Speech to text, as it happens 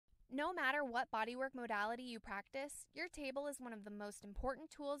No matter what bodywork modality you practice, your table is one of the most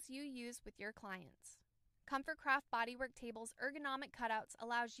important tools you use with your clients. Comfort Craft Bodywork Table's ergonomic cutouts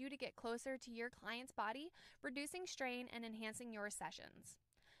allows you to get closer to your client's body, reducing strain and enhancing your sessions.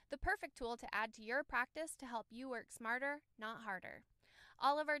 The perfect tool to add to your practice to help you work smarter, not harder.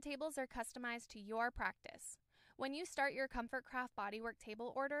 All of our tables are customized to your practice. When you start your Comfort Craft Bodywork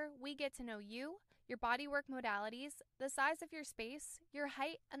table order, we get to know you, your bodywork modalities, the size of your space, your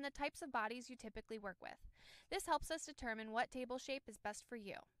height, and the types of bodies you typically work with. This helps us determine what table shape is best for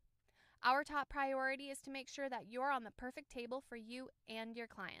you. Our top priority is to make sure that you're on the perfect table for you and your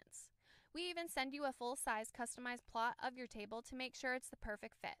clients. We even send you a full-size customized plot of your table to make sure it's the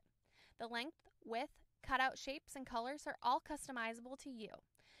perfect fit. The length, width, cutout shapes, and colors are all customizable to you.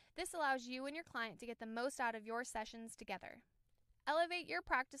 This allows you and your client to get the most out of your sessions together. Elevate your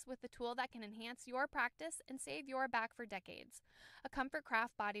practice with the tool that can enhance your practice and save your back for decades: a Comfort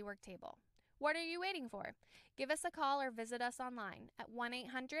Craft Bodywork table. What are you waiting for? Give us a call or visit us online at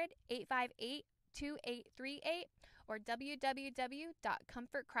 1-800-858-2838 or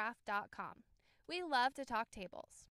www.comfortcraft.com. We love to talk tables.